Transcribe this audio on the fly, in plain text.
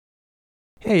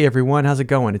Hey everyone, how's it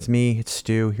going? It's me, it's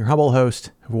Stu, your humble host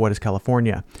of What is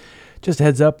California. Just a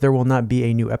heads up, there will not be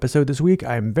a new episode this week.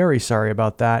 I'm very sorry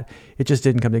about that. It just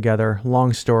didn't come together.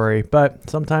 Long story, but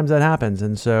sometimes that happens,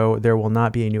 and so there will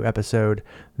not be a new episode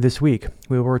this week.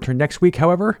 We will return next week,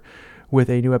 however, with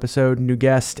a new episode, new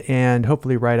guest, and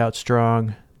hopefully ride out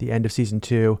strong the end of season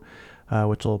 2,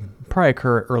 which will probably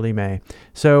occur early May.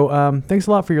 So thanks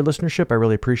a lot for your listenership. I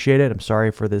really appreciate it. I'm sorry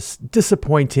for this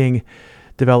disappointing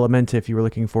development if you were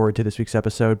looking forward to this week's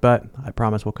episode, but I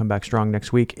promise we'll come back strong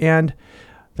next week. And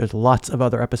there's lots of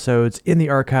other episodes in the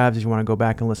archives if you want to go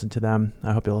back and listen to them.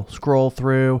 I hope you'll scroll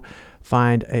through,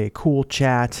 find a cool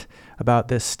chat about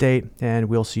this state, and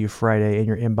we'll see you Friday in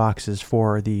your inboxes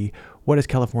for the What is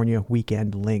California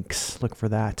weekend links. Look for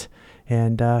that,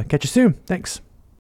 and catch you soon. Thanks.